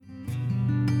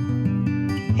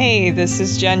Hey, this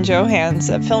is Jen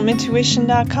Johans at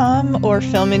filmintuition.com or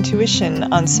Film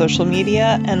Intuition on social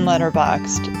media and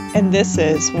Letterboxd. And this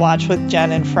is Watch with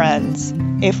Jen and Friends.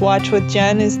 If Watch with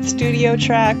Jen is the studio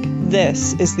track,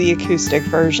 this is the acoustic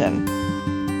version.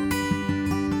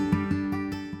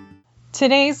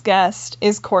 Today's guest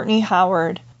is Courtney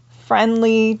Howard.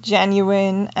 Friendly,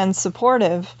 genuine, and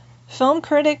supportive, film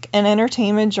critic and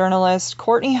entertainment journalist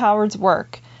Courtney Howard's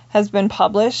work has been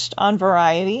published on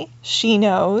Variety, She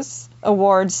Knows,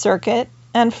 Awards Circuit,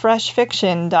 and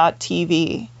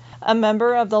FreshFiction.tv. A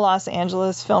member of the Los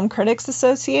Angeles Film Critics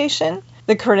Association,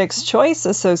 the Critics' Choice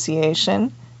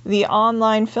Association, the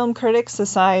Online Film Critics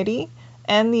Society,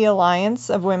 and the Alliance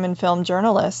of Women Film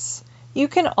Journalists. You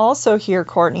can also hear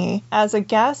Courtney as a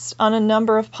guest on a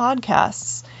number of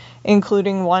podcasts,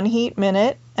 including One Heat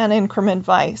Minute and Increment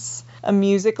Vice, a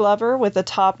music lover with a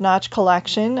top-notch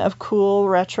collection of cool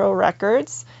retro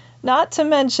records, not to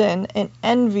mention an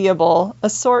enviable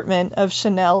assortment of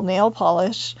Chanel nail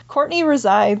polish. Courtney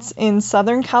resides in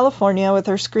Southern California with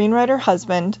her screenwriter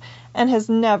husband and has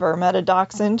never met a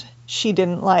dachshund she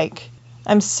didn't like.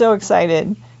 I'm so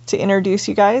excited to introduce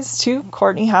you guys to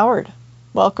Courtney Howard.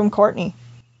 Welcome, Courtney.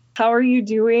 How are you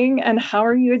doing, and how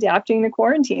are you adapting to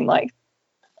quarantine life?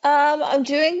 I'm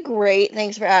doing great.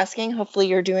 Thanks for asking. Hopefully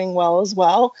you're doing well as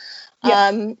well.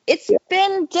 Yeah. It's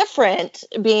been different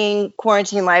being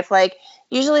quarantine life. Like,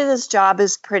 usually this job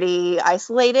is pretty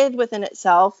isolated within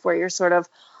itself, where you're sort of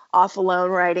off alone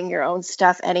writing your own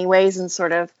stuff anyways and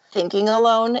sort of thinking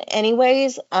alone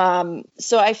anyways.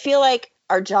 So I feel like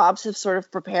our jobs have sort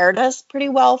of prepared us pretty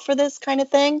well for this kind of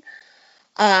thing.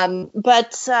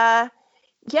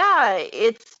 Yeah,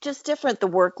 it's just different. The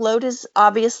workload is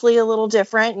obviously a little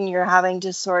different, and you're having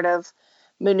to sort of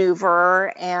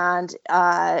maneuver and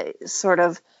sort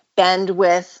of bend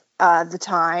with the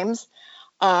times.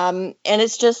 And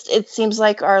it seems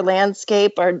like our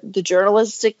landscape, the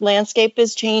journalistic landscape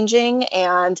is changing,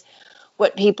 and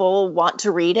what people want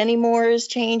to read anymore is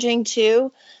changing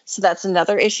too. So that's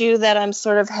another issue that I'm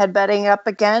sort of headbutting up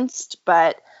against.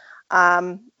 But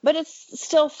it's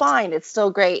still fine. It's still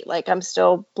great. Like, I'm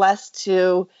still blessed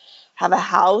to have a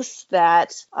house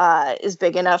that is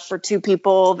big enough for two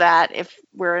people, that if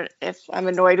I'm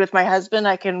annoyed with my husband,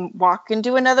 I can walk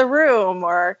into another room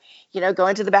or, go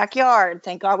into the backyard.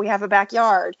 Thank God we have a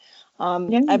backyard.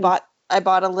 I bought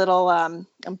a little, I'm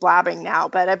blabbing now,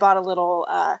 but I bought a little,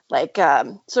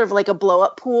 sort of like a blow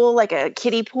up pool, like a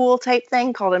kiddie pool type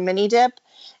thing called a mini dip.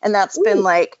 And that's been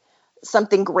like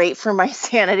something great for my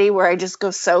sanity, where I just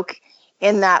go soak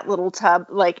in that little tub,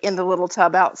 like in the little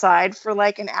tub outside for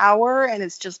like an hour, and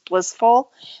it's just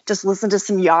blissful. Just listen to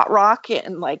some yacht rock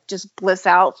and like just bliss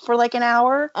out for like an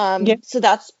hour. So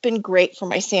that's been great for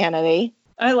my sanity.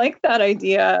 I like that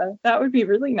idea. That would be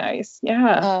really nice.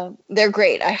 Yeah. They're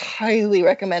great. I highly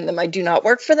recommend them. I do not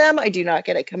work for them. I do not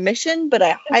get a commission, but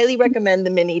I highly recommend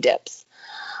the mini dips.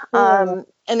 And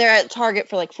they're at Target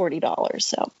for like $40.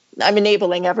 So I'm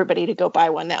enabling everybody to go buy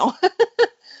one now.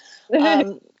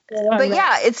 But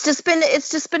yeah, it's just been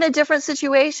a different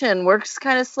situation. Work's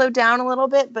kind of slowed down a little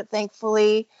bit, but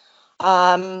thankfully,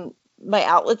 my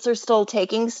outlets are still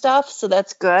taking stuff, so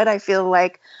that's good. I feel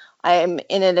like I'm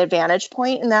in an advantage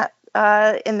point in that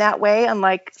way,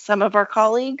 unlike some of our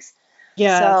colleagues.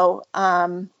 Yeah.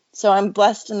 So I'm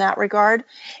blessed in that regard,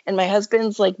 and my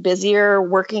husband's like busier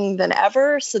working than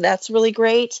ever, so that's really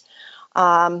great.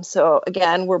 So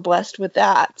again, we're blessed with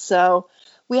that. So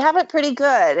we have it pretty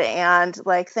good, and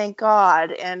like, thank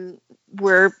God, and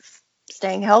we're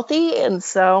staying healthy. And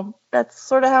so that's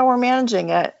sort of how we're managing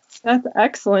it. That's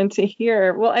excellent to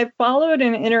hear. Well, I followed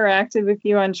and interacted with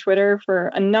you on Twitter for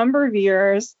a number of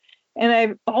years, and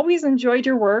I've always enjoyed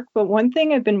your work. But one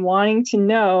thing I've been wanting to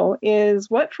know is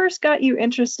what first got you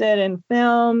interested in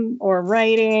film or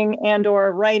writing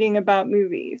about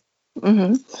movies?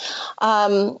 Mm-hmm.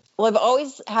 Well, I've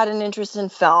always had an interest in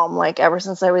film, like ever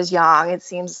since I was young. It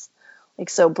seems like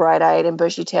so bright-eyed and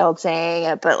bushy-tailed saying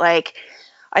it, but like,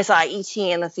 I saw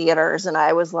E.T. in the theaters and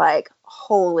I was like,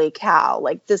 holy cow,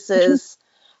 like, this is,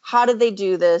 how did they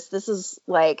do this? This is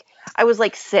like, I was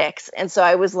like 6. And so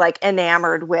I was like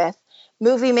enamored with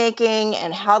movie making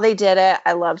and how they did it.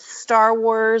 I loved Star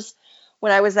Wars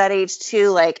when I was that age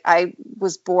too. Like, I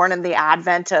was born in the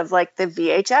advent of like the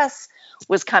VHS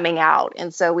was coming out.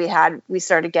 And so we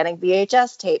started getting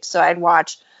VHS tapes. So I'd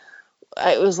watch,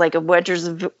 it was like Adventures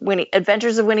of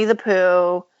Winnie the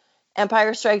Pooh,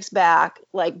 Empire Strikes Back.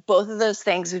 Like, both of those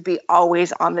things would be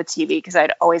always on the TV because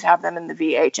I'd always have them in the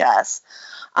VHS,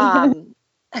 in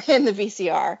the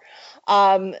VCR.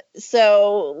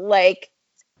 So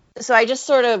I just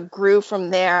sort of grew from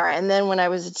there. And then when I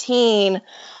was a teen,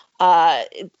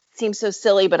 It seems so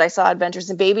silly, but I saw Adventures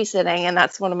in Babysitting, and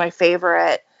that's one of my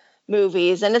favorite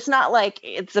movies. And it's not like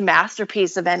it's a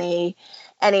masterpiece of any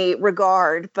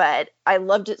regard, but I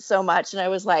loved it so much, and I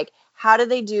was like, how do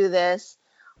they do this?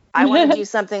 I want to do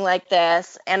something like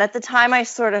this. And at the time, I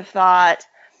sort of thought,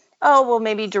 oh, well,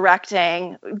 maybe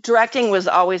directing. Directing was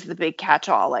always the big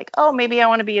catch-all. Like, oh, maybe I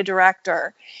want to be a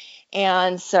director.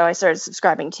 And so I started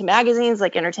subscribing to magazines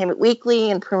like Entertainment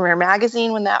Weekly and Premiere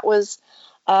Magazine when that was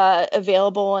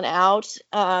available and out.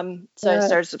 So I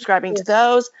started subscribing to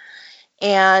those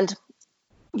and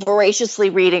voraciously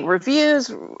reading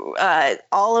reviews,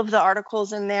 all of the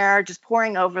articles in there, just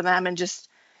poring over them and just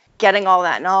getting all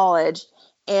that knowledge.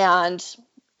 And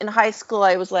in high school,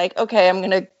 I was like, okay, I'm going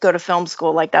to go to film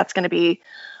school. Like, that's going to be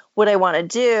what I want to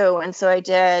do. And so I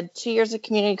did 2 years of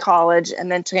community college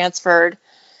and then transferred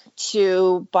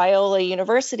to Biola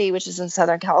University, which is in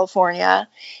Southern California.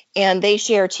 And they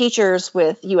share teachers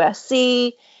with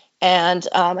USC. And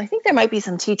I think there might be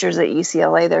some teachers at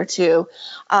UCLA there too.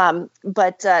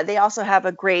 But they also have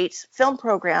a great film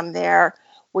program there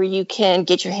where you can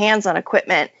get your hands on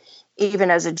equipment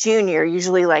even as a junior.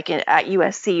 Usually like at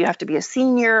USC, you have to be a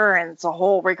senior and it's a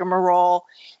whole rigmarole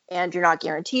and you're not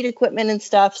guaranteed equipment and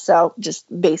stuff. So just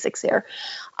basics here.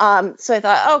 So I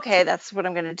thought, okay, that's what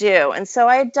I'm going to do. And so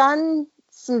I had done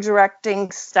some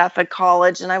directing stuff at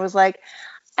college and I was like,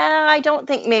 I don't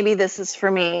think maybe this is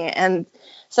for me. And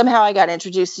somehow I got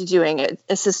introduced to doing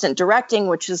assistant directing,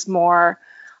 which is more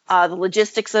the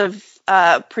logistics of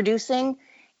producing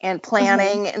and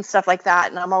planning and stuff like that.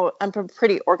 And I'm a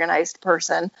pretty organized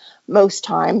person most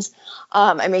times.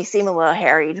 I may seem a little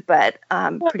harried, but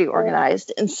I'm pretty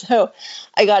organized. And so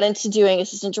I got into doing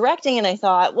assistant directing and I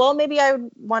thought, well, maybe I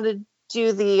would want to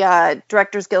do the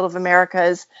Directors Guild of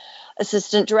America's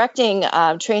assistant directing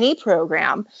trainee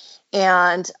program.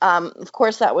 And of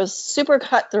course, that was super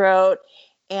cutthroat.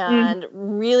 And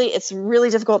really, it's really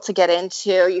difficult to get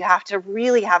into. You have to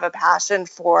really have a passion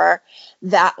for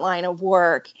that line of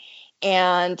work.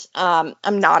 And I'm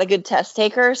not a good test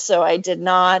taker, so I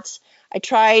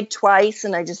tried twice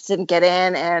and I just didn't get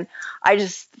in. And I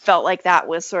just felt like that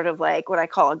was sort of like what I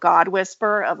call a God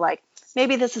whisper of like,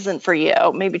 maybe this isn't for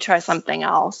you. Maybe try something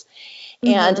else.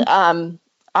 And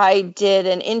I did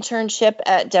an internship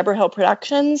at Deborah Hill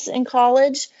Productions in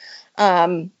college.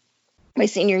 My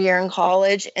senior year in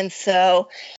college. And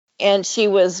she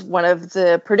was one of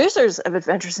the producers of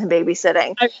Adventures in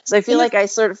Babysitting. So I feel like I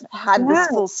sort of had this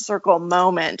full circle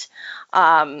moment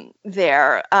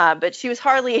there. But she was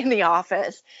hardly in the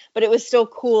office, but it was still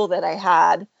cool that I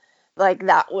had, like,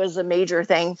 that was a major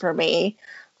thing for me.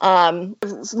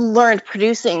 Learned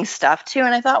producing stuff too.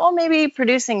 And I thought, well, maybe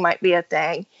producing might be a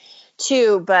thing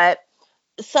too. But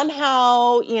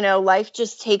somehow, life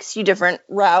just takes you different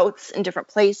routes and different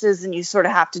places, and you sort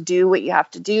of have to do what you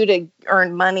have to do to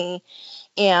earn money.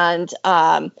 And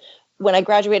when I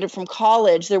graduated from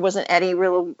college, there wasn't any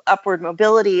real upward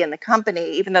mobility in the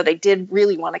company, even though they did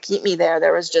really want to keep me there.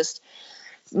 There was just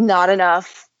not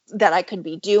enough that I could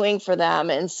be doing for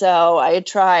them. And so I had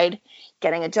tried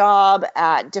getting a job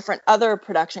at different other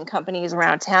production companies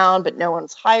around town, but no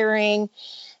one's hiring.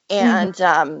 And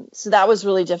so that was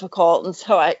really difficult. And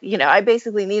so I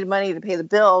basically needed money to pay the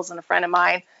bills. And a friend of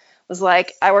mine was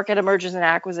like, I work at a mergers and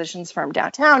acquisitions firm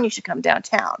downtown. You should come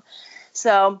downtown.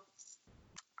 So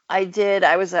I did.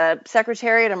 I was a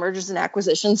secretary at a mergers and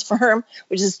acquisitions firm,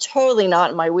 which is totally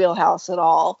not in my wheelhouse at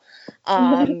all.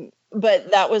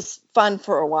 But that was fun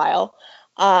for a while.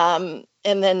 And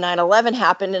then 9/11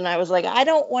 happened and I was like, I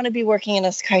don't want to be working in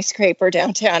a skyscraper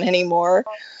downtown anymore.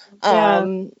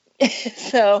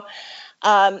 So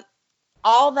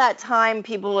all that time,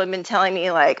 people have been telling me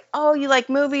like, oh, you like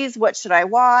movies? What should I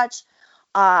watch?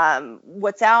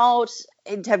 What's out?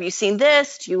 Have you seen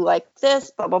this? Do you like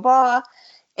this? Blah, blah, blah.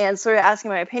 And sort of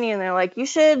asking my opinion. They're like, you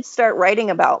should start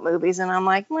writing about movies. And I'm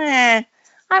like, I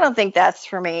don't think that's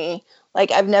for me.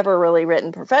 Like, I've never really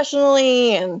written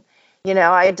professionally. And,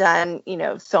 I had done,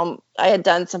 I had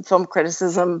done some film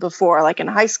criticism before, like in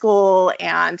high school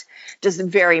and just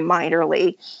very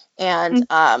minorly. And,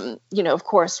 of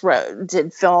course,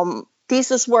 did film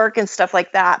thesis work and stuff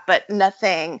like that, but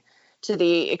nothing to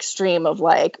the extreme of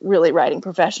like really writing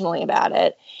professionally about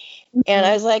it. And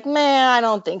I was like, man, I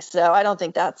don't think so. I don't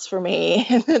think that's for me.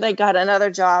 And then I got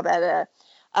another job at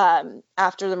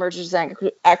after the mergers and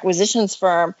acquisitions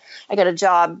firm, I got a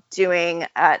job doing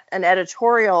at an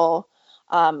editorial,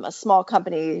 a small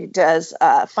company who does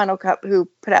Final Cut, who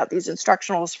put out these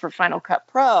instructionals for Final Cut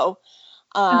Pro.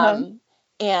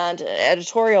 And an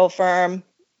editorial firm.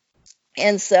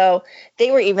 And so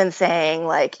they were even saying,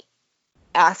 like,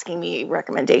 asking me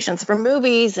recommendations for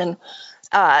movies. And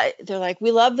they're like,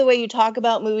 we love the way you talk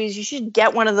about movies. You should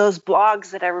get one of those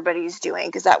blogs that everybody's doing,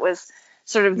 because that was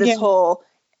sort of this Yeah. whole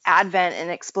advent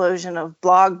and explosion of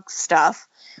blog stuff,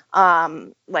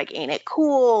 like Ain't It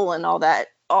Cool and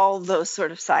all those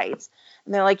sort of sites.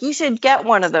 And they're like, you should get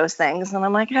one of those things. And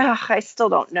I'm like, I still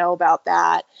don't know about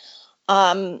that.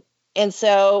 And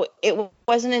so it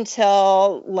wasn't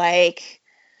until like,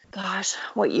 gosh,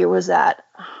 what year was that?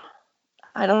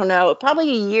 I don't know, probably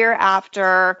a year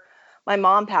after my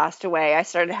mom passed away, I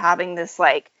started having this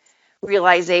like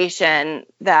realization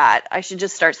that I should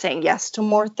just start saying yes to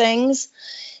more things.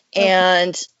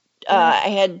 And I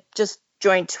had just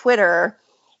joined Twitter,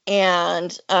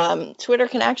 and Twitter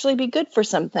can actually be good for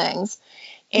some things.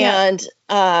 Yeah. And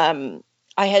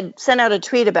I had sent out a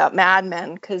tweet about Mad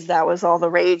Men because that was all the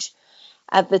rage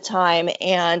at the time.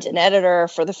 And an editor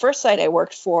for the first site I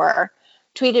worked for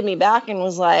tweeted me back and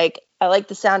was like, I like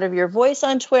the sound of your voice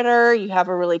on Twitter. You have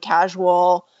a really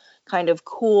casual, kind of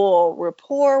cool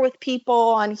rapport with people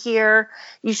on here.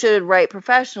 You should write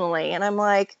professionally. And I'm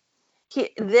like,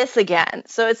 this again.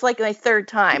 So it's like my third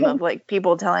time of like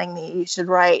people telling me you should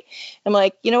write. I'm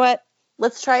like, you know what?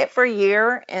 Let's try it for a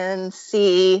year and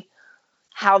see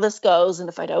how this goes. And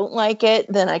if I don't like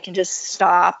it, then I can just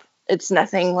stop. It's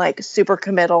nothing like super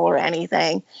committal or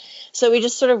anything. So we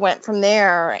just sort of went from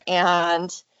there. And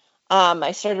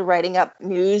I started writing up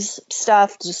news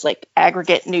stuff, just like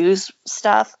aggregate news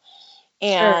stuff.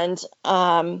 And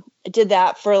I did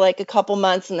that for like a couple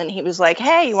months. And then he was like,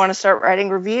 hey, you want to start writing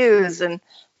reviews? And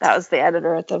that was the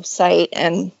editor at the site.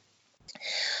 And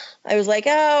I was like,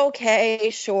 oh,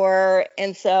 okay, sure.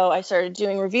 And so I started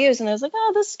doing reviews, and I was like,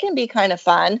 oh, this can be kind of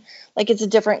fun. Like, it's a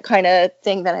different kind of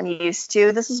thing that I'm used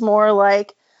to. This is more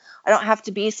like, I don't have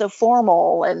to be so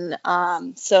formal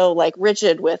and so like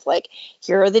rigid with like,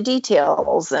 here are the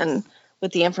details, and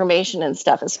with the information and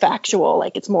stuff is factual.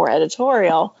 Like, it's more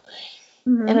editorial.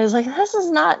 Mm-hmm. And I was like, this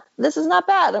is not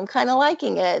bad. I'm kind of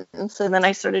liking it. And so then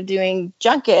I started doing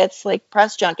junkets, like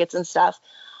press junkets and stuff.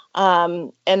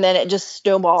 And then it just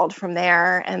snowballed from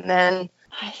there. And then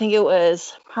I think it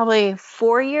was probably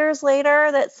 4 years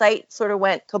later that site sort of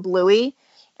went kablooey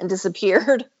and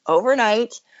disappeared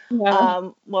overnight.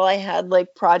 Yeah. While I had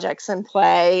like projects in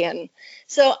play. And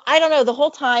so I don't know, the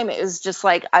whole time it was just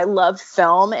like, I loved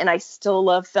film, and I still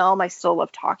love film. I still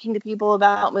love talking to people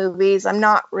about movies. I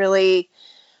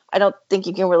don't think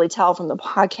you can really tell from the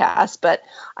podcast, but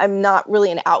I'm not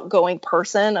really an outgoing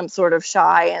person. I'm sort of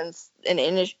shy and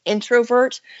an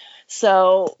introvert.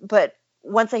 So, but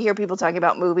once I hear people talking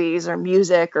about movies or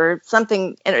music or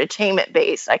something entertainment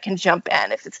based, I can jump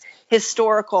in. If it's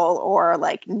historical or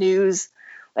like news,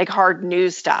 like hard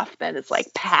news stuff, then it's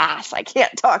like pass. I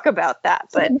can't talk about that.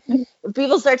 But if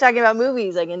people start talking about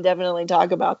movies, I can definitely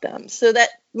talk about them. So that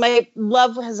my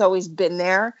love has always been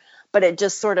there, but it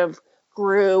just sort of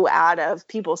grew out of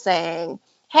people saying,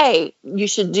 hey, you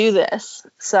should do this.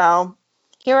 So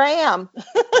here I am.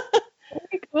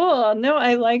 Very cool. No,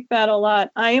 I like that a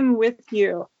lot. I am with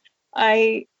you.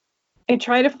 I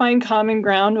try to find common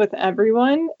ground with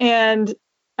everyone, and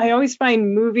I always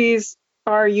find movies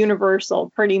are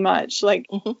universal pretty much. Like,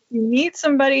 you meet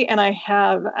somebody, and I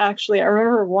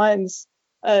remember once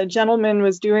a gentleman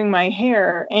was doing my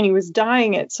hair and he was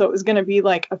dyeing it, so it was going to be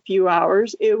like a few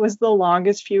hours. It was the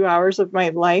longest few hours of my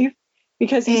life,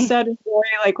 because he said,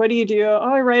 like, what do you do? Oh,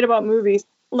 I write about movies.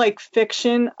 Like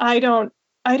fiction, I don't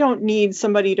need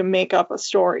somebody to make up a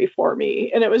story for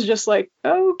me. And it was just like,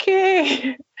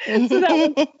 okay. So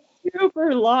that was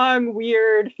super long,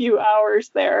 weird few hours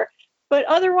there. But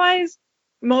otherwise,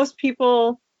 most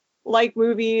people like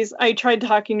movies. I tried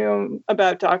talking to them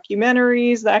about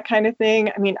documentaries, that kind of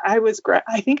thing. I mean, I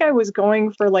think I was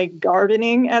going for like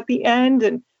gardening at the end,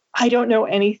 and I don't know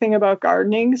anything about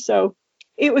gardening. So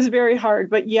it was very hard.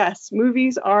 But yes,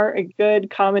 movies are a good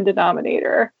common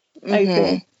denominator, I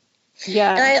think.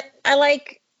 Yeah. And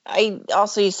I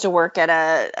also used to work at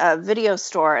a video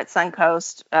store at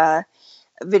Suncoast,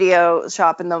 video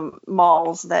shop in the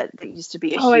malls that used to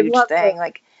be a huge thing.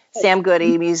 Like Sam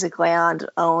Goody, Musicland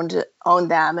owned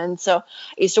them. And so I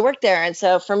used to work there. And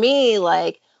so for me,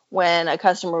 like when a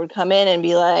customer would come in and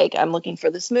be like, I'm looking for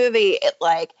this movie, it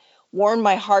like warmed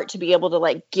my heart to be able to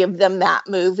like give them that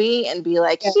movie and be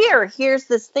like, here's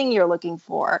this thing you're looking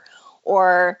for.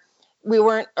 Or we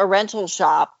weren't a rental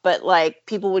shop, but like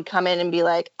people would come in and be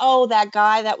like, oh, that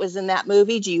guy that was in that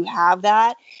movie, do you have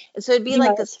that? And so it'd be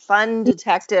like this fun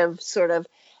detective sort of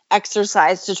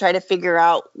exercise to try to figure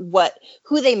out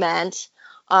who they meant,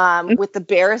 with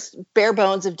the bare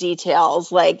bones of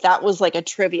details. Like that was like a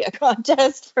trivia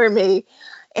contest for me.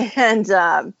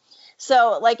 And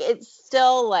So like it's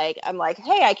still like I'm like,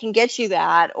 hey, I can get you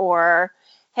that, or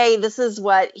hey, this is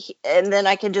what, and then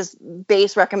I can just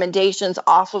base recommendations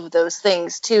off of those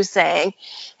things too, saying,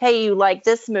 hey, you like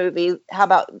this movie? How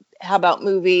about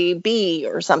movie B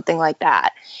or something like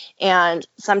that? And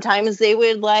sometimes they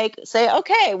would like say,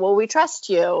 okay, well, we trust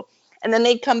you, and then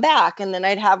they'd come back, and then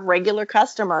I'd have regular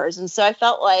customers, and so I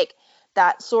felt like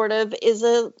that sort of is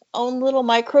a own little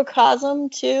microcosm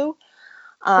too.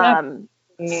 Um,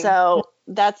 Definitely. so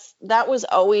that was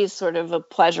always sort of a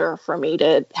pleasure for me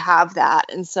to have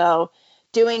that. And so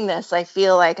doing this, I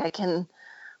feel like I can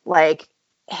like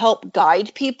help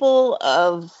guide people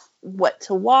of what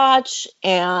to watch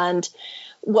and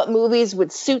what movies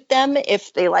would suit them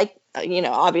if they like,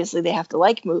 obviously they have to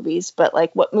like movies, but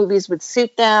like what movies would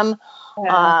suit them.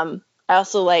 Yeah. I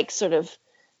also like sort of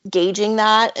gauging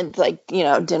that and like,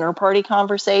 dinner party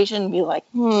conversation, be like,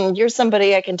 you're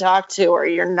somebody I can talk to, or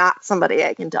you're not somebody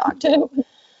I can talk to.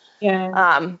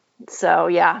 Yeah. So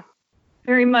yeah.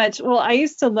 Very much. Well, I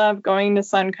used to love going to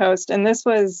Suncoast, and this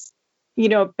was,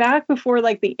 back before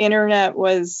like the internet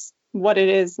was what it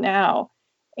is now.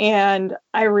 And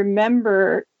I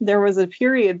remember there was a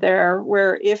period there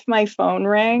where if my phone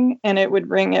rang and it would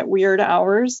ring at weird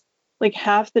hours, like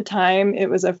half the time it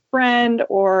was a friend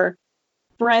or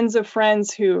friends of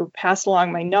friends who passed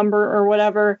along my number or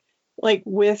whatever, like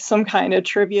with some kind of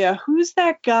trivia. Who's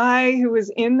that guy who was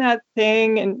in that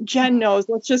thing? And Jen knows,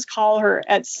 let's just call her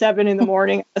at 7 a.m.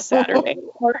 on a Saturday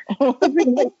or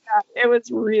something like that. It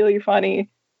was really funny.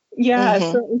 Yeah.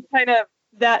 Hmm. So it's kind of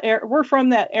that era. We're from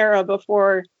that era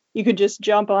before you could just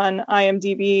jump on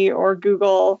IMDb or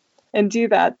Google and do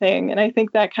that thing. And I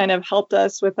think that kind of helped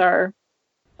us with our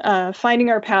finding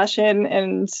our passion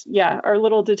and our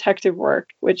little detective work,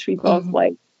 which we both Hmm.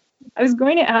 like. I was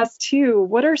going to ask too,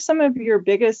 what are some of your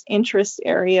biggest interest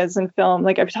areas in film?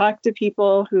 Like I've talked to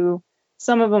people who,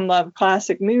 some of them love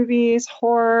classic movies,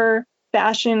 horror,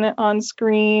 fashion on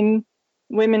screen,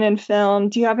 women in film.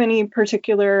 Do you have any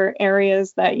particular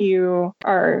areas that you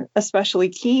are especially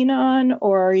keen on,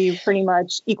 or are you pretty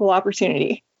much equal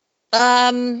opportunity?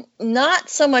 Not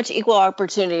so much equal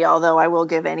opportunity, although I will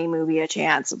give any movie a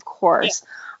chance, of Yeah. course,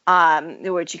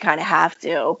 which you kind of have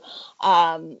to.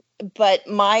 But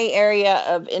my area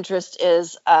of interest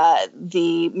is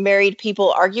the married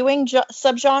people arguing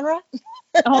subgenre.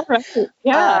 All right.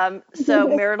 Yeah.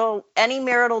 So any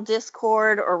marital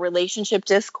discord or relationship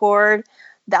discord,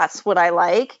 that's what I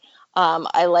like.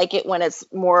 I like it when it's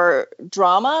more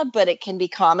drama, but it can be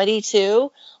comedy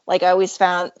too. Like I always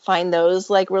find those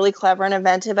like really clever and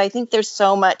inventive. I think there's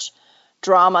so much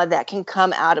drama that can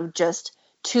come out of just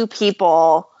two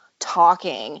people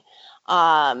talking.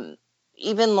 Um,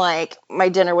 Even like my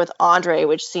dinner with Andre,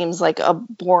 which seems like a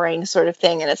boring sort of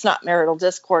thing, and it's not marital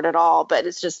discord at all, but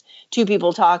it's just two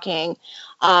people talking.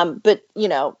 But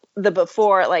the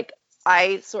before, like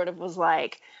I sort of was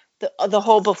like the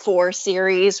whole Before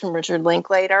series from Richard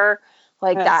Linklater,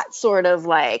 like Yes. that sort of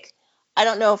like, I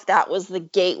don't know if that was the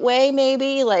gateway,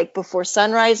 maybe like Before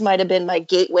Sunrise might have been my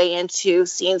gateway into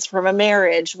Scenes from a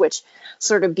Marriage, which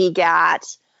sort of begat,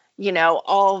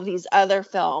 all of these other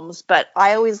films. But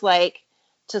I always like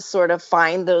to sort of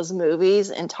find those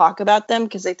movies and talk about them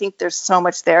because I think there's so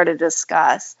much there to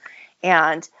discuss.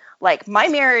 And like my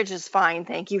marriage is fine,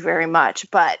 thank you very much.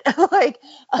 But like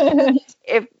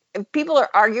if people are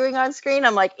arguing on screen,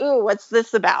 I'm like, ooh, what's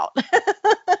this about?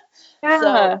 So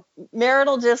Yeah.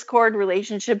 marital discord,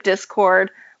 relationship discord,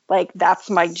 like that's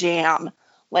my jam.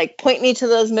 Like point me to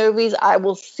those movies, I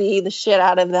will see the shit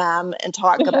out of them and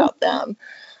talk about them.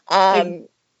 Um,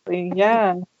 Exactly.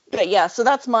 Yeah. but yeah, so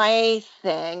that's my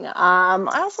thing. I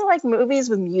also like movies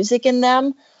with music in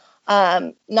them.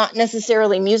 Not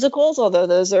necessarily musicals, although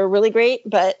those are really great,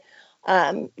 but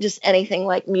just anything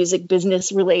like music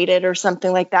business related or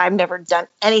something like that. I've never done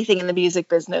anything in the music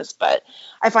business, but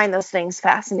I find those things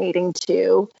fascinating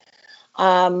too.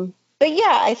 But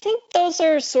yeah, I think those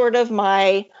are sort of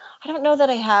I don't know that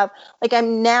I have, like,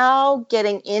 I'm now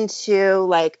getting into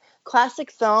like classic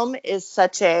film is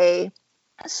such a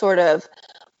sort of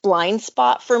blind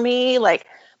spot for me. Like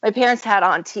my parents had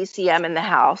on TCM in the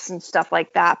house and stuff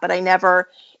like that, but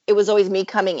it was always me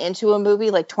coming into a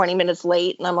movie like 20 minutes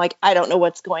late. And I'm like, I don't know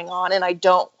what's going on. And I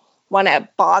don't want to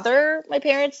bother my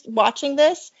parents watching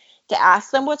this to ask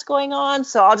them what's going on.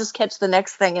 So I'll just catch the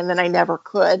next thing. And then I never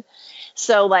could.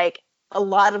 So like a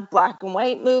lot of black and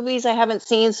white movies I haven't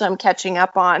seen. So I'm catching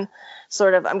up on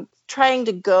I'm trying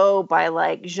to go by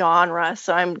like genre.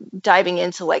 So I'm diving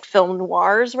into like film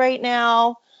noirs right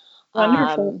now.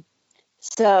 Wonderful.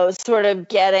 So sort of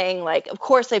getting of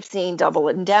course I've seen Double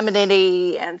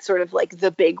Indemnity and sort of like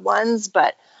the big ones,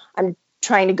 but I'm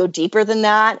trying to go deeper than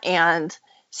that and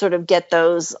sort of get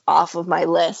those off of my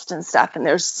list and stuff. And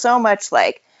there's so much,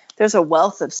 like, there's a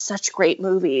wealth of such great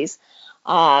movies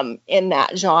in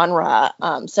that genre,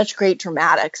 such great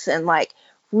dramatics and like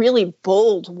really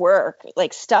bold work,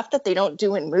 like stuff that they don't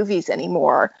do in movies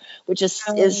anymore, which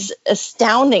is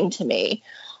astounding to me,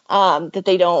 that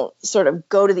they don't sort of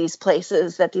go to these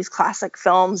places that these classic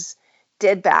films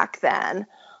did back then.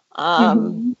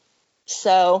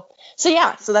 So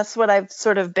yeah, so that's what I've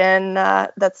sort of been,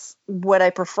 that's what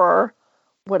I prefer,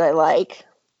 what I like.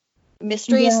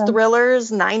 Mysteries, thrillers,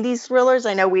 90s thrillers.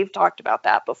 I know we've talked about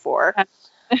that before.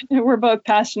 We're both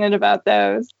passionate about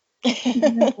those.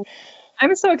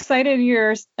 I'm so excited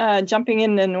you're jumping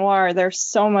into noir. There's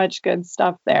so much good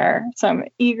stuff there. So I'm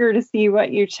eager to see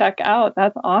what you check out.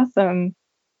 That's awesome.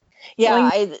 Yeah,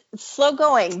 it's slow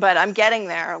going, but I'm getting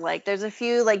there. Like there's a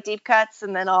few like deep cuts,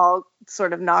 and then I'll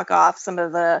sort of knock off some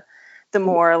of the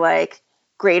more like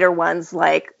greater ones,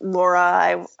 like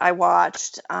Laura I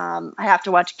watched. I have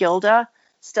to watch Gilda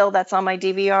still. That's on my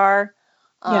DVR.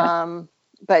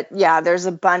 But yeah, there's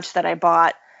a bunch that I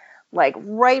bought like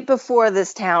right before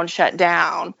this town shut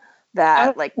down,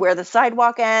 that like Where the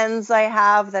Sidewalk Ends I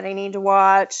have that I need to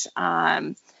watch.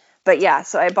 But yeah,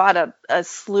 so I bought a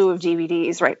slew of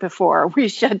DVDs right before we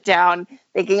shut down,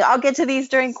 thinking I'll get to these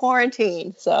during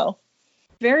quarantine. So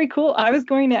very cool. I was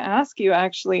going to ask you,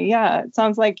 actually. Yeah, it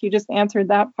sounds like you just answered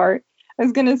that part. I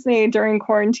was going to say, during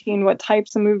quarantine, what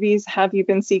types of movies have you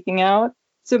been seeking out?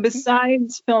 So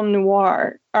besides film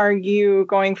noir, are you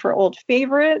going for old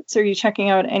favorites? Are you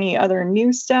checking out any other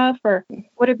new stuff? Or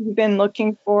what have you been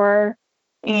looking for?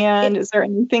 And is there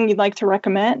anything you'd like to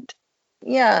recommend?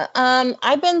 Yeah,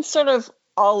 I've been sort of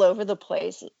all over the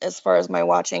place as far as my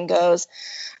watching goes.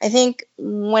 I think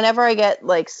whenever I get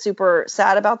like super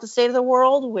sad about the state of the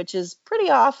world, which is pretty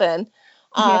often,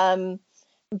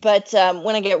 but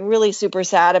when I get really super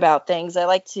sad about things,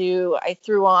 I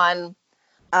threw on,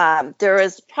 there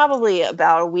was probably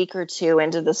about a week or two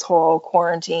into this whole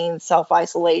quarantine,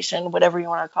 self-isolation, whatever you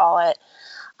want to call it,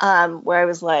 where I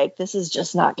was like, this is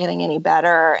just not getting any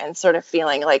better, and sort of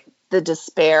feeling like the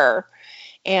despair.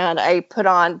 And I put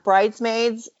on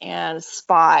Bridesmaids and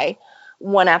Spy,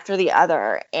 one after the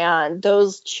other, and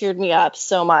those cheered me up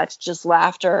so much. Just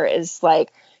laughter is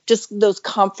like, just the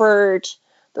comfort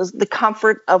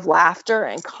of laughter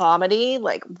and comedy,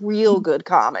 like real good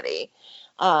comedy.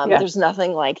 There's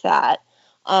nothing like that.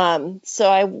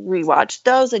 So I rewatched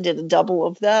those. I did a double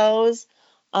of those.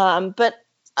 But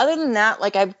other than that,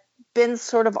 like I've been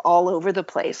sort of all over the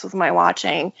place with my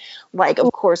watching. Like, of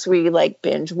course, we like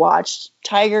binge watched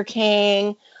Tiger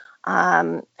King.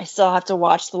 I still have to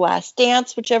watch The Last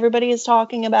Dance, which everybody is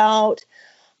talking about.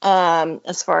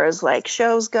 As far as like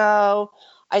shows go,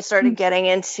 I started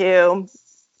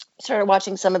started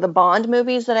watching some of the Bond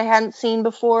movies that I hadn't seen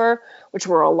before, which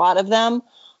were a lot of them.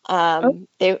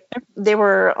 They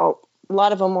were a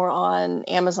lot of them were on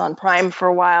Amazon Prime for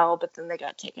a while, but then they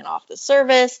got taken off the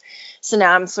service. So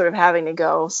now I'm sort of having to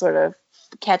go sort of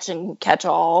catch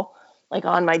all like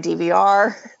on my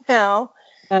DVR now.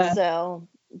 So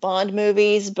Bond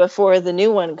movies before the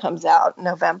new one comes out in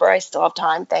November. I still have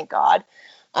time, thank God.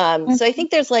 So I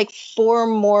think there's like 3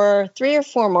 or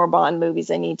 4 more Bond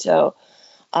movies I need to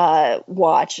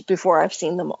watch before I've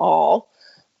seen them all.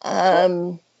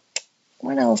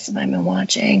 What else have I been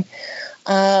watching?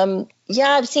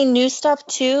 I've seen new stuff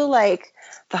too. Like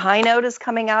The High Note is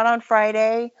coming out on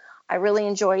Friday. I really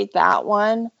enjoyed that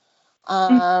one.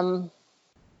 What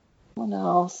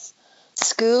else?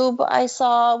 Scoob I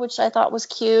saw, which I thought was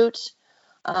cute.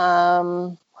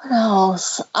 What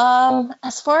else?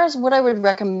 As far as what I would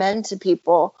recommend to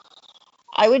people,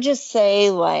 I would just say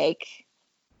like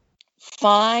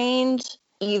find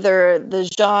either the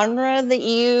genre that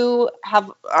you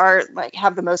have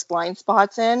the most blind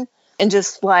spots in, and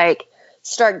just like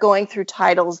start going through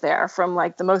titles there, from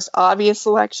like the most obvious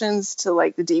selections to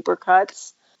like the deeper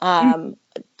cuts.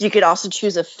 You could also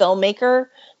choose a filmmaker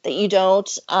that you don't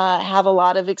have a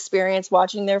lot of experience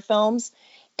watching their films,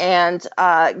 and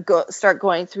start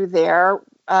going through their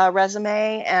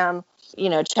resume, and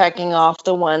checking off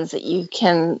the ones that you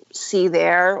can see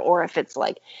there, or if it's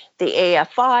like the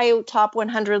AFI top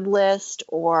 100 list,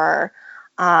 or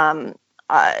I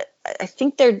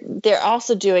think they're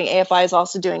also doing, AFI is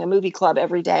also doing a movie club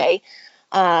every day,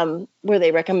 where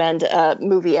they recommend a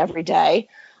movie every day.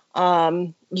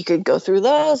 You could go through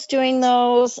those, doing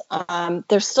those.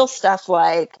 There's still stuff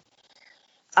like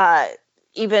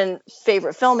even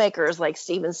favorite filmmakers like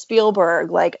Steven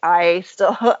Spielberg. Like I'm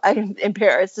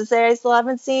embarrassed to say I still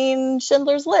haven't seen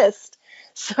Schindler's List.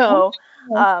 So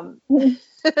I don't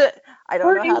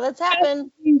know how that's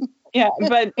happened. Yeah,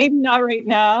 but maybe not right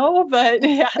now, but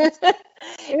yeah, it's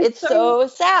It's so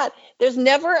sad. There's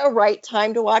never a right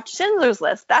time to watch Schindler's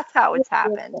List. That's how it's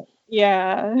happened.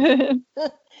 yeah.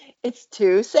 It's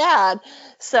too sad.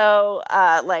 So,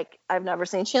 like, I've never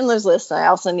seen Schindler's List. I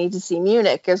also need to see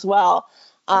Munich as well.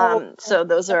 Oh, So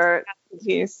that's a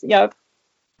masterpiece. Yep.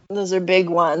 those are big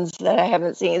ones that I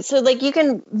haven't seen. So, like, you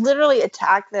can literally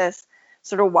attack this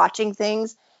sort of watching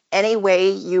things any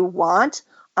way you want.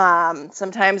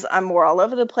 Sometimes I'm more all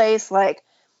over the place. Like,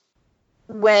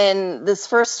 when this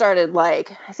first started,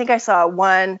 like, I think I saw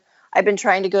one. I've been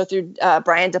trying to go through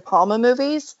Brian De Palma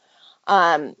movies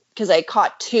because I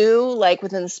caught two like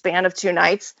within the span of 2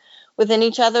 nights within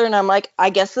each other, and I'm like, I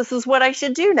guess this is what I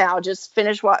should do now. Just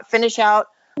finish out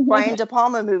Brian De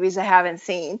Palma movies I haven't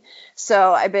seen.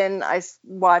 So I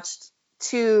watched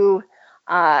two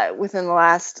within the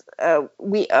last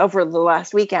week over the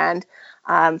last weekend,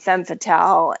 Femme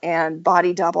Fatale and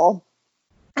Body Double.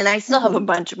 And I still have a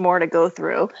bunch more to go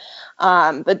through.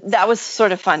 But that was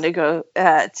sort of fun to go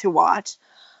to watch.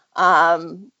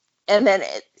 And then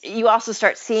you also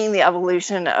start seeing the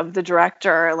evolution of the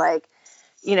director. Like,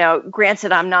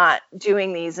 granted, I'm not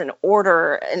doing these in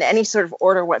any sort of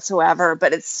order whatsoever,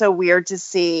 but it's so weird to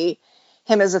see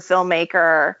him as a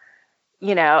filmmaker,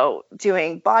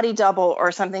 doing Body Double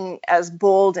or something as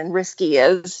bold and risky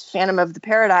as Phantom of the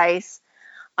Paradise,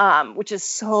 which is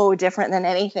so different than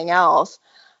anything else.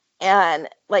 And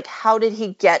like, how did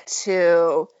he get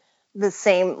to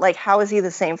how is he the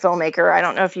same filmmaker? I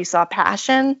don't know if you saw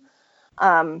Passion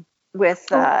with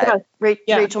Rachel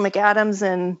McAdams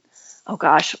and, oh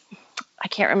gosh, I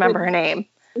can't remember her name.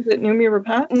 Is it Noomi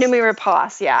Rapace? Noomi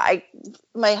Rapace, yeah.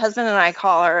 My husband and I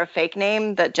call her a fake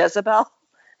name that Jezebel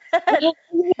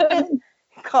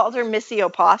called her Missy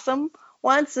Opossum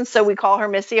once, and so we call her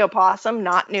Missy Opossum,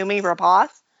 not Noomi Rapace.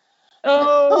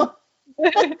 Oh.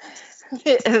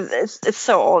 It's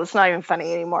so old, it's not even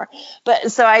funny anymore.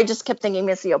 But so I just kept thinking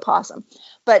Missy Opossum.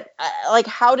 But like,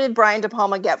 how did Brian De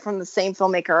Palma get from the same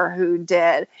filmmaker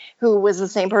who was the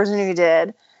same person who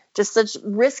did just such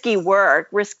risky work,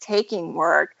 risk-taking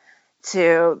work,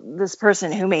 to this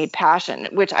person who made Passion,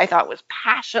 which I thought was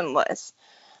passionless.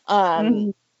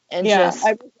 And yeah,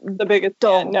 I'm the biggest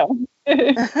fan. No.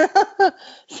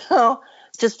 So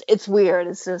it's weird.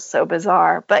 It's just so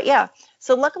bizarre. But yeah,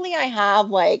 so luckily I have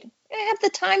the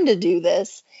time to do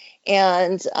this,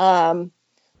 and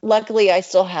luckily I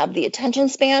still have the attention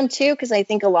span too, because I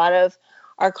think a lot of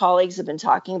our colleagues have been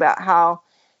talking about how,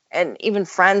 and even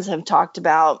friends have talked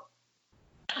about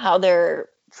how they're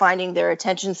finding their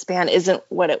attention span isn't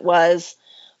what it was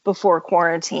before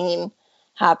quarantine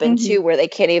happened too, where they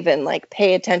can't even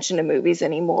pay attention to movies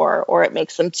anymore, or it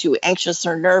makes them too anxious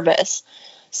or nervous.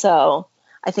 So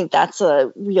I think that's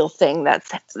a real thing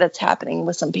that's happening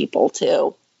with some people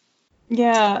too.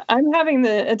 Yeah, I'm having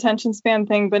the attention span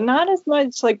thing, but not as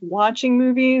much like watching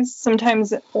movies.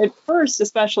 Sometimes at first,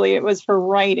 especially, it was for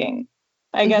writing.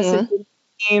 I guess it didn't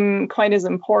seem quite as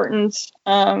important.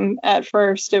 At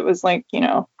first, it was like,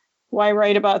 why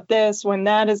write about this when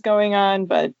that is going on?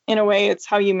 But in a way, it's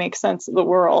how you make sense of the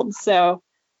world. So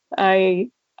I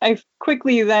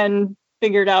quickly then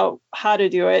figured out how to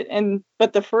do it.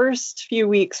 But the first few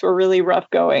weeks were really rough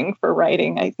going for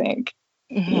writing, I think.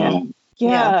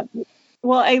 Yeah.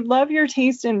 Well, I love your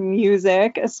taste in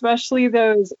music, especially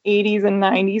those 80s and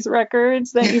 90s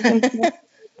records that you've been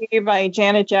playing by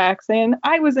Janet Jackson.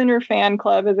 I was in her fan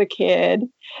club as a kid.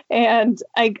 And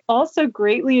I also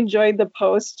greatly enjoyed the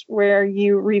post where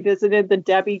you revisited the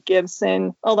Debbie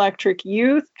Gibson Electric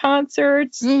Youth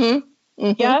concerts. Yeah,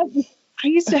 I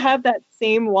used to have that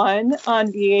same one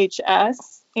on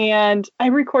VHS, and I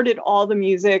recorded all the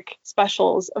music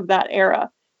specials of that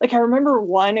era. Like, I remember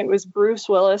one, it was Bruce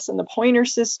Willis and the Pointer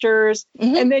Sisters.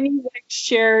 And then you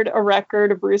shared a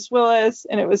record of Bruce Willis,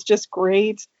 and it was just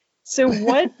great. So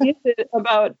what is it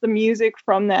about the music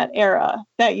from that era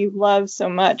that you love so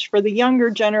much for the younger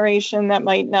generation that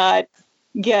might not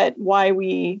get why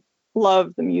we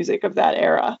love the music of that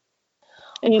era?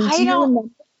 And do you remember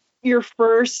your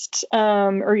first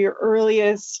or your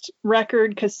earliest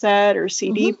record, cassette, or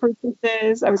CD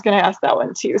purchases? I was going to ask that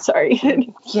one too. Sorry.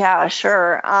 Yeah,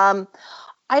 sure.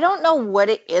 I don't know what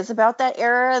it is about that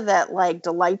era that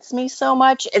delights me so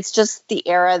much. It's just the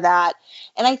era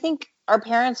and I think our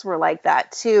parents were like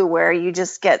that too, where you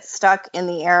just get stuck in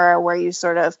the era where you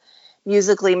sort of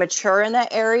musically mature in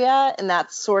that area, and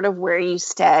that's sort of where you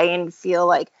stay and feel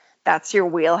like that's your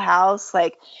wheelhouse.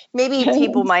 Like, maybe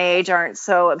people my age aren't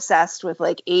so obsessed with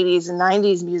 80s and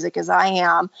 90s music as I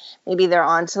am. Maybe they're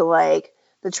onto the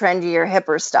trendier,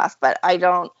 hipper stuff, but I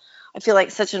feel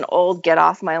like such an old get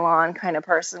off my lawn kind of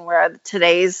person, where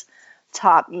today's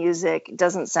top music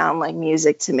doesn't sound like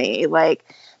music to me. Like,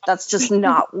 that's just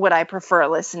not what I prefer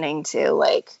listening to.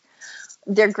 Like,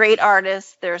 they're great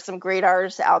artists. There are some great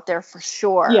artists out there for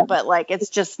sure, Yeah. but like, it's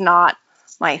just not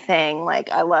my thing. Like,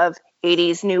 I love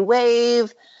 80s new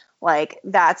wave. Like,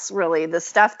 that's really the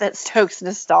stuff that stokes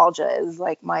nostalgia is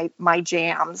like my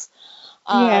jams.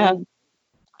 Yeah.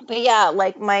 But yeah,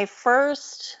 like my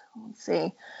first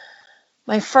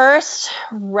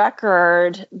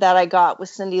record that I got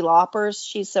was Cyndi Lauper's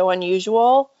She's So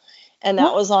Unusual, and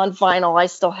that was on vinyl. I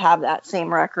still have that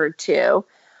same record too.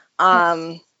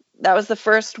 That was the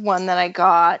first one that I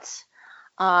got,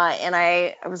 and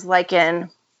I was like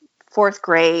in fourth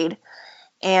grade,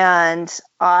 and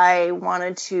I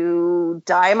wanted to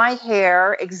dye my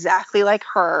hair exactly like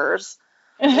hers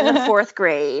in the fourth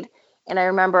grade. And I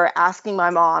remember asking my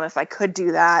mom if I could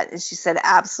do that, and she said,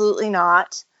 absolutely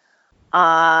not.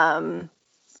 You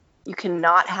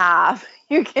cannot have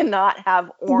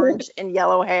orange and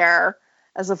yellow hair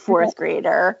as a fourth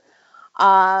grader.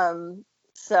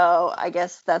 So I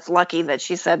guess that's lucky that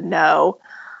she said no.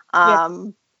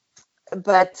 But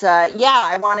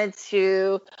yeah,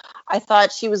 I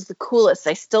thought she was the coolest.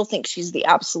 I still think she's the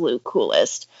absolute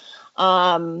coolest.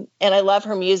 And I love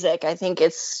her music. I think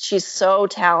she's so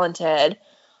talented.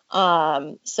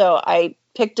 So I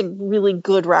picked a really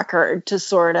good record to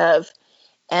sort of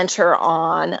enter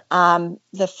on.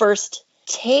 The first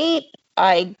tape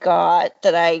I got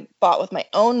that I bought with my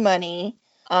own money,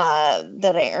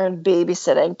 that I earned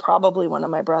babysitting, probably one of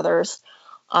my brothers,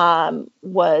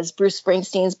 was Bruce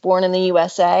Springsteen's Born in the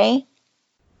USA.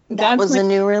 That was a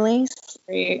new release.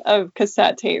 Of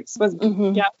cassette tapes was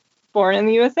Born in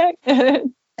the USA.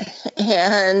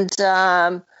 And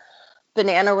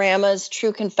Bananarama's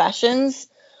True Confessions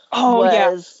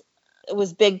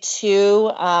was big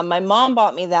too. My mom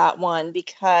bought me that one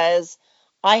because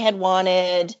I had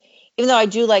wanted, even though I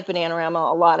do like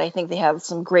Bananarama a lot, I think they have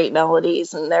some great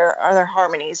melodies and their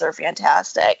harmonies are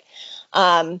fantastic.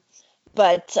 And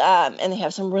they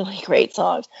have some really great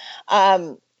songs.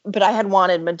 But I had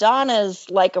wanted Madonna's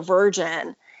Like a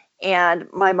Virgin,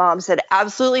 and my mom said,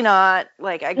 absolutely not.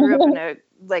 Like, I grew up in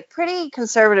a pretty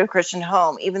conservative Christian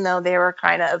home, even though they were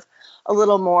kind of a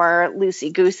little more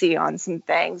loosey-goosey on some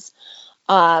things.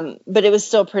 But it was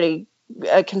still pretty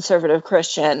conservative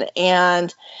Christian.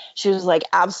 And she was like,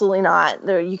 absolutely not.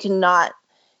 You're not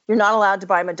allowed to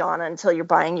buy Madonna until you're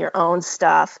buying your own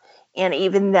stuff. And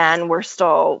even then, we're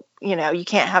still, you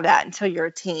can't have that until you're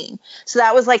a teen. So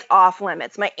that was like off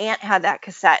limits. My aunt had that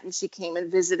cassette and she came and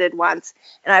visited once.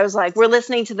 And I was like, we're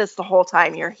listening to this the whole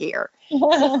time you're here.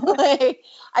 Like,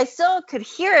 I still could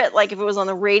hear it, like if it was on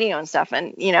the radio and stuff.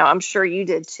 And, I'm sure you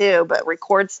did too, but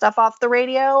record stuff off the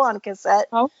radio on cassette.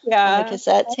 Oh, yeah. On the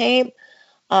cassette tape.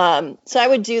 So I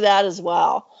would do that as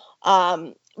well.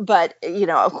 But,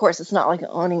 of course, it's not like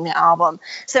owning the album.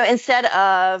 So instead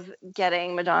of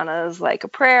getting Madonna's Like a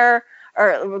Prayer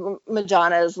or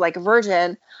Madonna's Like a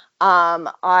Virgin,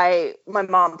 my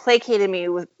mom placated me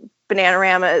with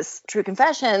Bananarama's True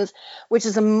Confessions, which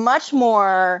is a much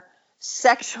more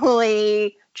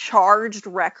sexually charged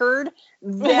record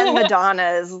than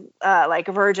Madonna's Like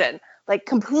a Virgin. Like,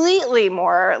 completely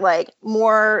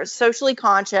more socially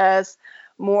conscious,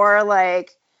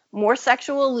 more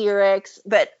sexual lyrics,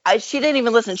 but she didn't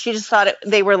even listen. She just thought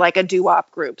they were like a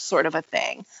doo-wop group sort of a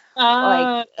thing.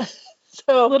 So,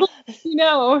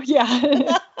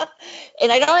 yeah.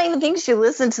 And I don't even think she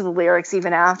listened to the lyrics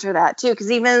even after that too,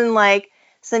 because even like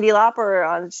Cyndi Lauper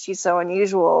on She's So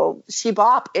Unusual, She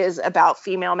Bop is about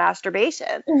female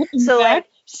masturbation. So like,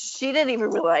 she didn't even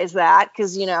realize that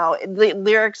because, the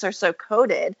lyrics are so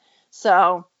coded.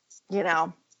 So,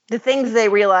 the things they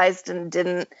realized and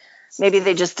didn't, maybe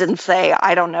they just didn't say.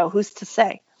 I don't know. Who's to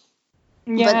say?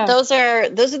 Yeah. But those are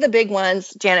the big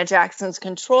ones. Janet Jackson's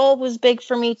Control was big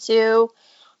for me too.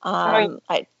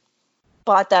 I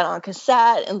bought that on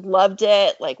cassette and loved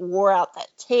it. Like, wore out that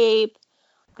tape.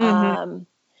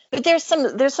 But there's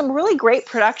some really great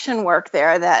production work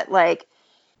there that like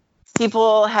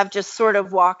people have just sort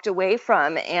of walked away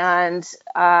from and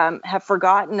have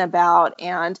forgotten about.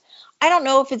 And I don't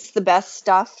know if it's the best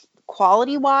stuff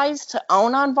quality wise to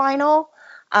own on vinyl.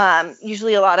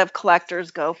 Usually a lot of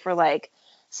collectors go for like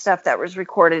stuff that was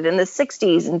recorded in the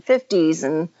 60s and 50s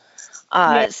and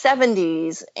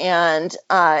 70s and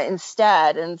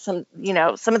instead, and some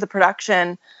of the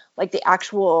production, like the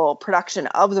actual production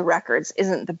of the records,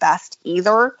 isn't the best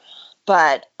either,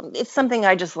 but it's something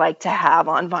I just like to have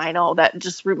on vinyl that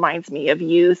just reminds me of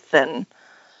youth and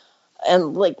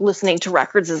like listening to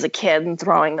records as a kid and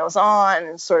throwing those on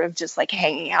and sort of just like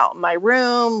hanging out in my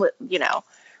room,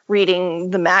 reading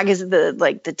the magazine,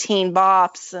 the teen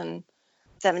bops and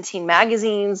 17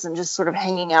 magazines and just sort of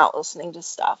hanging out listening to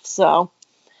stuff. So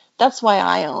that's why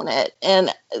I own it.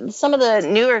 And some of the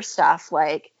newer stuff,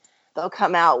 like they'll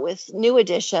come out with new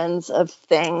editions of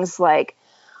things, like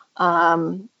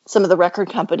some of the record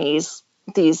companies,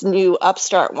 these new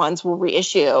upstart ones will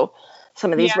reissue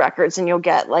some of these records, and you'll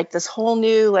get like this whole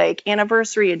new like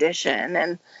anniversary edition,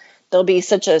 and there'll be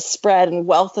such a spread and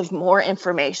wealth of more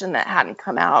information that hadn't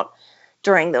come out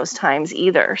during those times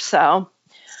either. So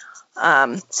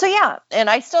yeah, and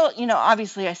I still,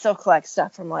 obviously I still collect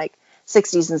stuff from like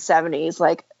 60s and 70s.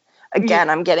 Like, again,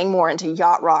 I'm getting more into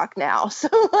yacht rock now. So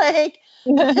like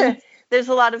there's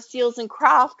a lot of Seals and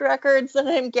Croft records that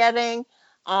I'm getting.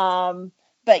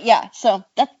 But yeah, so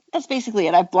that's basically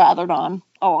it. I've blathered on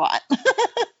a lot.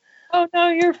 Oh, no,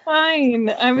 you're fine.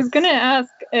 I was going to ask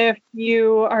if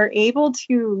you are able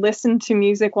to listen to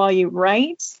music while you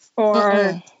write,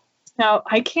 or now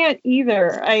I can't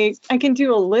either. I can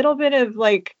do a little bit of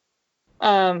like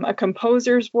a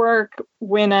composer's work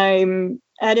when I'm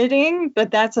editing,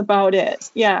 but that's about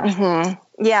it. Yeah.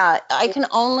 Yeah,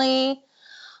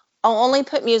 I'll only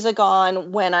put music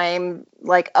on when I'm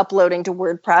like uploading to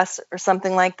WordPress or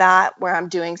something like that, where I'm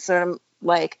doing sort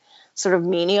of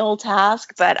menial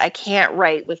task, but I can't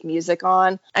write with music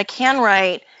on. I can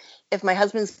write if my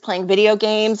husband's playing video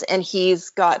games and he's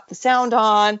got the sound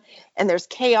on and there's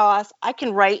chaos. I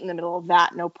can write in the middle of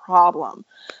that, no problem.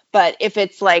 But if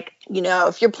it's like,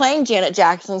 if you're playing Janet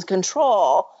Jackson's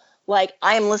Control, like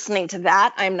I'm listening to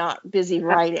that, I'm not busy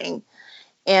writing.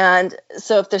 And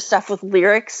so if there's stuff with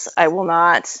lyrics, I will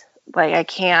not, like, I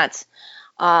can't.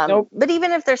 Nope. But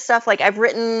even if there's stuff like I've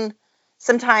written,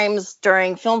 sometimes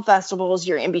during film festivals,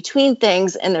 you're in between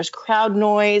things and there's crowd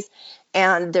noise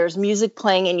and there's music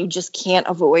playing and you just can't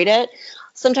avoid it.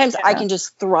 Sometimes I can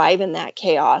just thrive in that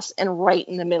chaos and write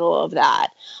in the middle of that,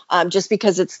 just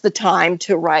because it's the time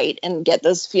to write and get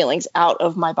those feelings out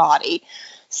of my body.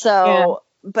 So,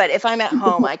 but if I'm at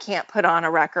home, I can't put on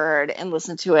a record and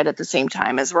listen to it at the same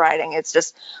time as writing. It's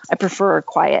just, I prefer a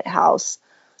quiet house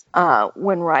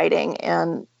when writing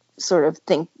and sort of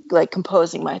think like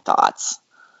composing my thoughts.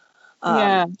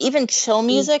 Even chill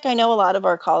music. I know a lot of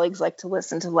our colleagues like to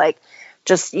listen to like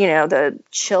just, the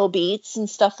chill beats and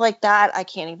stuff like that. I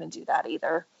can't even do that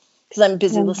either because I'm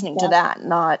busy listening to that,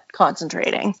 not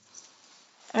concentrating.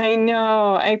 I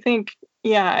know. I think,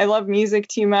 I love music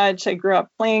too much. I grew up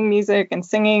playing music and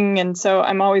singing, and so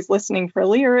I'm always listening for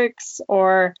lyrics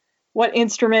or what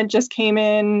instrument just came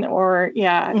in, or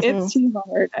it's too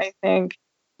hard, I think.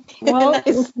 Well,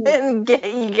 and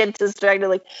you get distracted,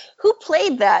 like, who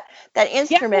played that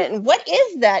instrument and what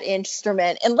is that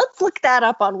instrument? And let's look that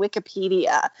up on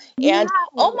Wikipedia. And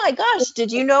oh my gosh,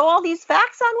 did you know all these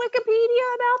facts on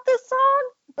Wikipedia about this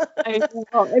song? I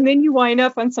know. And then you wind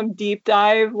up on some deep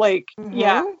dive, like,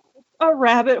 a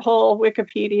rabbit hole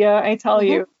Wikipedia, I tell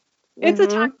you. It's a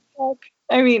time suck.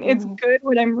 I mean, it's good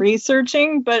when I'm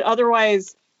researching, but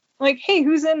otherwise, like, hey,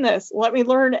 who's in this? Let me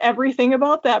learn everything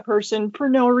about that person for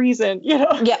no reason,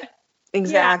 Yeah,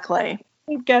 exactly.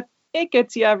 It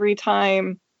gets you every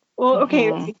time. Well,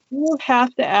 okay, you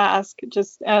have to ask,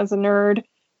 just as a nerd.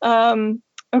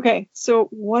 Okay, so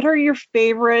what are your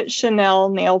favorite Chanel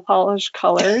nail polish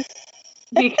colors?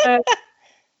 Because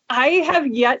I have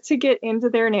yet to get into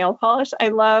their nail polish. I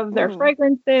love their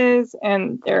fragrances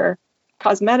and their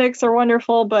cosmetics are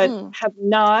wonderful, but have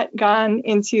not gone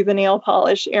into the nail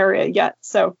polish area yet.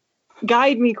 So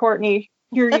guide me, Courtney.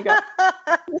 Here you go.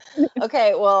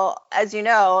 Okay, well, as you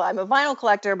know, I'm a vinyl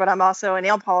collector, but I'm also a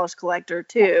nail polish collector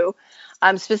too.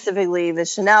 Specifically the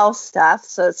Chanel stuff.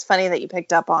 So it's funny that you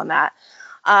picked up on that.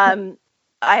 I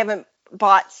haven't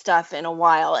bought stuff in a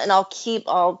while, and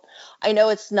I know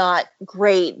it's not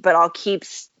great, but I'll keep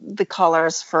the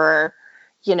colors for,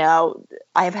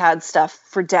 I've had stuff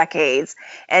for decades,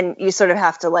 and you sort of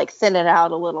have to like thin it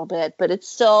out a little bit, but it's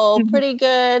still pretty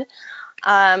good.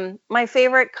 My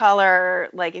favorite color,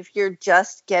 like if you're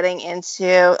just getting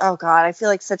into, oh God, I feel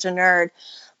like such a nerd,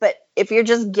 but if you're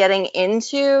just getting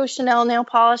into Chanel nail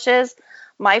polishes,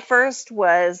 my first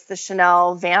was the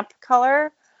Chanel Vamp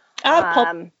color.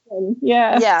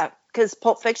 Yeah, because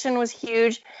Pulp Fiction was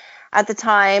huge at the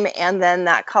time, and then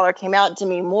that color came out.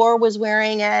 Demi Moore was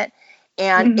wearing it,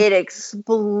 and it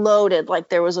exploded. Like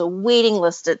there was a waiting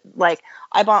list at, like,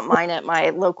 I bought mine at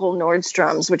my local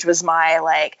Nordstrom's, which was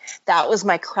that was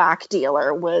my crack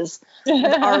dealer, was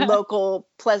our local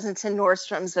Pleasanton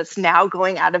Nordstrom's that's now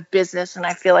going out of business, and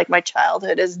I feel like my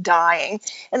childhood is dying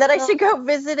and that I should go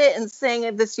visit it and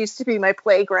sing "This Used to Be My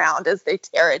Playground" as they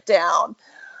tear it down.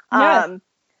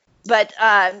 But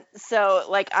so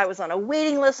like I was on a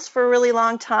waiting list for a really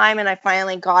long time, and I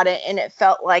finally got it, and it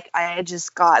felt like I had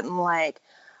just gotten like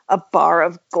a bar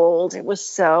of gold. It was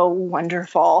so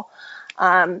wonderful.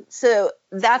 So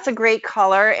that's a great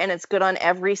color, and it's good on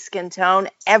every skin tone,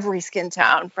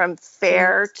 from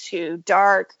fair to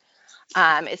dark.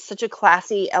 It's such a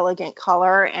classy, elegant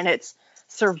color, and it's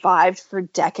survived for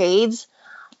decades.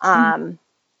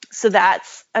 So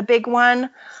that's a big one.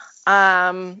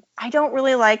 I don't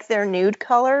really like their nude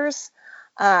colors.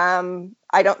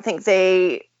 I don't think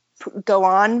they go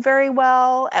on very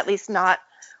well, at least not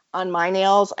on my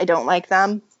nails. I don't like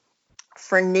them.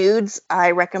 For nudes,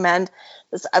 I recommend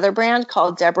this other brand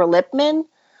called Deborah Lipman.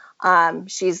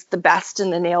 She's the best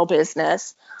in the nail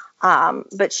business,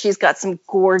 but she's got some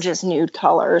gorgeous nude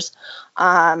colors,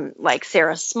 like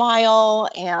Sarah Smile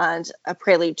and A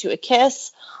Prelude to a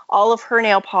Kiss. All of her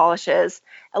nail polishes,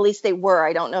 at least they were,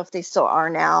 I don't know if they still are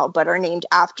now, but are named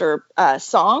after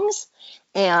songs.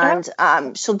 And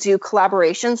she'll do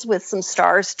collaborations with some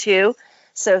stars too.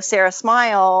 So Sarah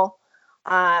Smile,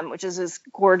 which is this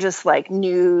gorgeous like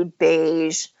nude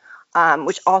beige,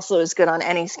 which also is good on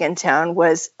any skin tone,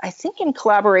 was I think in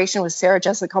collaboration with Sarah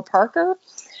Jessica Parker.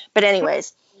 But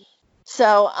anyways,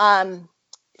 so her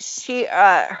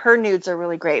nudes are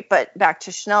really great. But back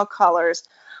to Chanel colors,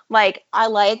 like I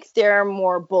like their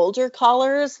more bolder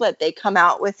colors that they come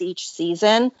out with each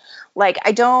season. Like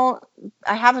I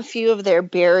have a few of their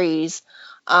berries,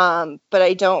 but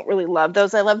I don't really love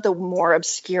those. I love the more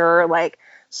obscure, like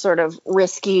sort of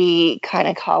risky kind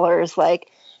of colors.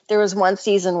 Like there was one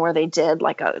season where they did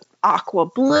like a aqua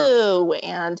blue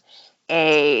and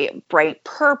a bright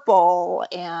purple,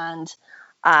 and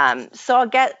so I'll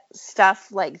get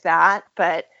stuff like that.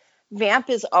 But Vamp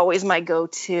is always my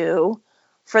go-to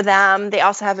for them. They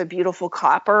also have a beautiful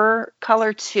copper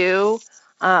color too.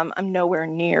 I'm nowhere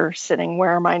near sitting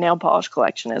where my nail polish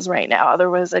collection is right now.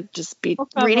 Otherwise, I'd just be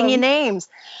reading you names.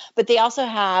 But they also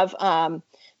have one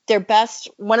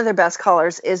of their best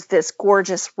colors is this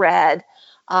gorgeous red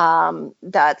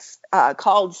that's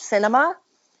called Cinema.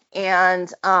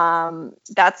 And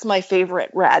that's my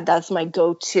favorite red. That's my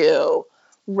go-to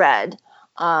red.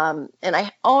 And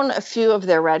I own a few of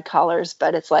their red colors,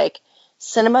 but it's like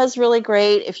Cinema is really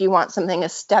great if you want something a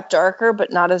step darker,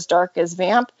 but not as dark as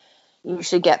Vamp. You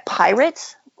should get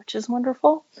Pirate, which is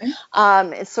wonderful.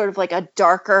 It's sort of like a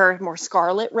darker, more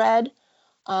scarlet red.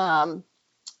 And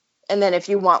then if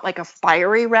you want like a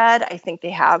fiery red, I think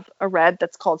they have a red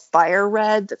that's called Fire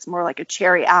Red. That's more like a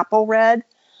cherry apple red.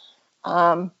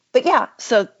 But yeah,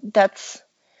 so that's,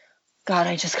 God,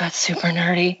 I just got super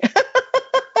nerdy.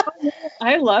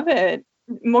 I love it.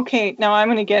 Okay, now I'm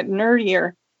going to get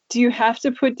nerdier. Do you have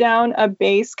to put down a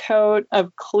base coat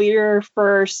of clear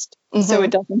first so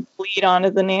it doesn't bleed onto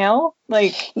the nail?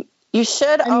 Like you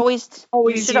should always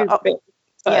use base,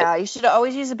 yeah, you should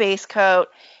always use a base coat,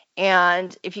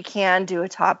 and if you can, do a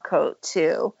top coat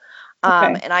too.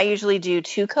 And I usually do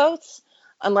 2 coats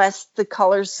unless the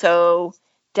color's so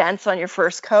dense on your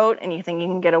first coat and you think you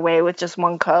can get away with just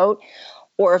 1 coat.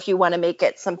 Or if you want to make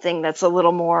it something that's a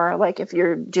little more, like if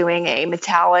you're doing a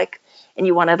metallic and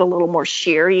you want it a little more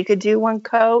sheer, you could do 1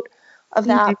 coat of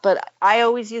that. But I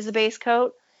always use a base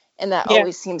coat, and that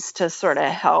always seems to sort of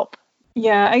help.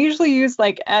 Yeah, I usually use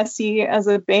like Essie as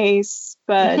a base,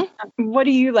 but what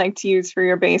do you like to use for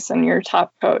your base and your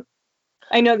top coat?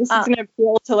 I know this is going to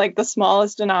appeal to like the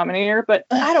smallest denominator, but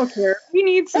I don't care. We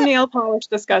need some nail polish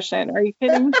discussion. Are you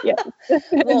kidding? Yeah.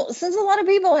 Well, since a lot of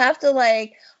people have to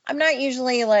like, I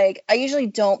usually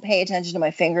don't pay attention to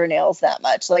my fingernails that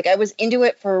much. Like I was into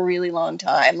it for a really long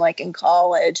time, like in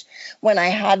college when I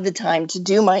had the time to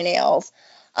do my nails.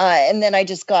 And then I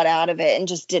just got out of it and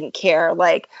just didn't care.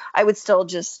 Like I would still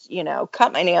just,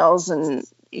 cut my nails and,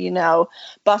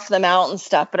 buff them out and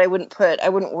stuff, but I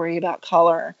wouldn't worry about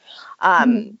color.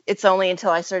 It's only until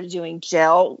I started doing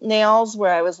gel nails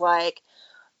where I was like,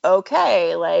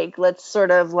 okay, like, let's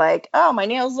sort of like, oh, my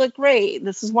nails look great.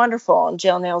 This is wonderful. And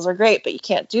gel nails are great, but you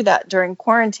can't do that during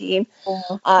quarantine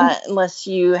unless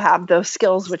you have those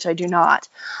skills, which I do not.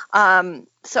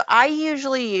 So I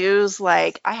usually use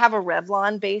I have a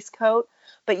Revlon base coat,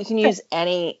 but you can use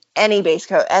any base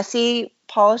coat. Essie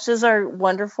polishes are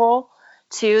wonderful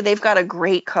too. They've got a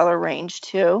great color range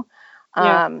too.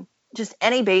 Just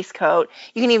any base coat.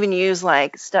 You can even use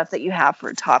stuff that you have for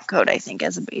a top coat, I think,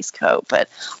 as a base coat. But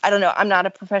I don't know. I'm not a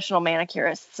professional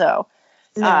manicurist, so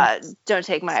don't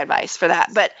take my advice for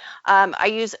that. But I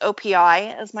use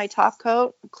OPI as my top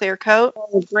coat, clear coat.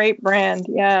 Oh, great brand.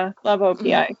 Yeah, love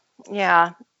OPI.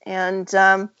 Yeah. And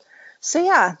so,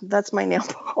 yeah, that's my nail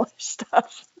polish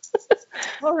stuff.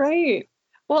 All right.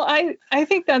 Well, I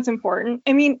think that's important.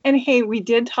 I mean, and hey, we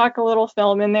did talk a little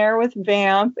film in there with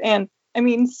Vamp and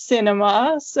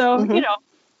Cinema. So,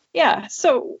 yeah.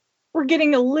 So we're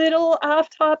getting a little off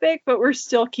topic, but we're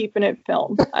still keeping it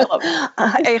film. I love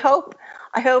it.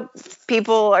 I hope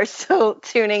people are still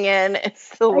tuning in and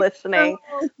still listening.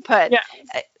 But yeah.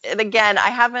 And again, I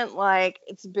haven't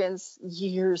it's been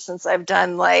years since I've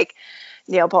done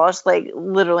nail polish. Like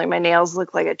literally my nails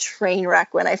look like a train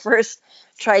wreck when I first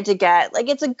tried to get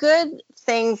it's a good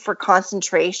thing for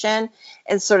concentration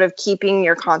and sort of keeping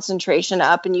your concentration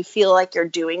up, and you feel like you're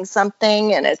doing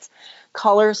something, and it's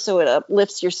color, so it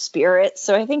uplifts your spirit.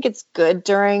 So I think it's good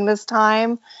during this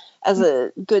time as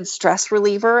a good stress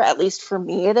reliever. At least for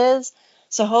me it is.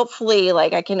 So hopefully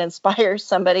I can inspire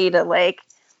somebody to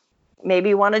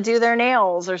maybe want to do their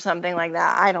nails or something like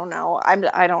that. I don't know.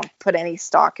 I don't put any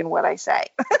stock in what I say.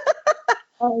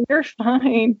 Oh, you're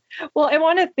fine. Well, I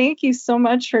want to thank you so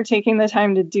much for taking the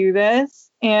time to do this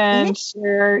and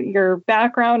share your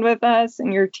background with us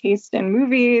and your taste in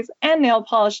movies and nail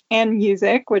polish and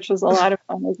music, which was a lot of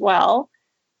fun as well.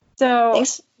 So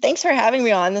thanks for having me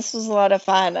on. This was a lot of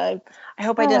fun. I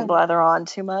hope I didn't blather on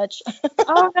too much.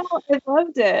 Oh, no, I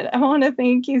loved it. I want to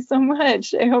thank you so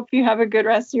much. I hope you have a good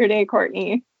rest of your day,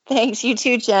 Courtney. Thanks. You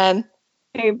too, Jen.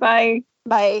 Okay, bye.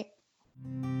 Bye.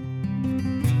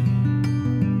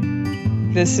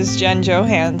 This is Jen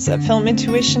Johans at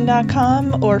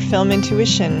filmintuition.com or Film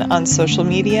Intuition on social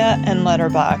media and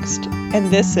Letterboxd. And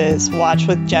this is Watch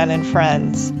with Jen and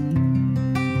Friends.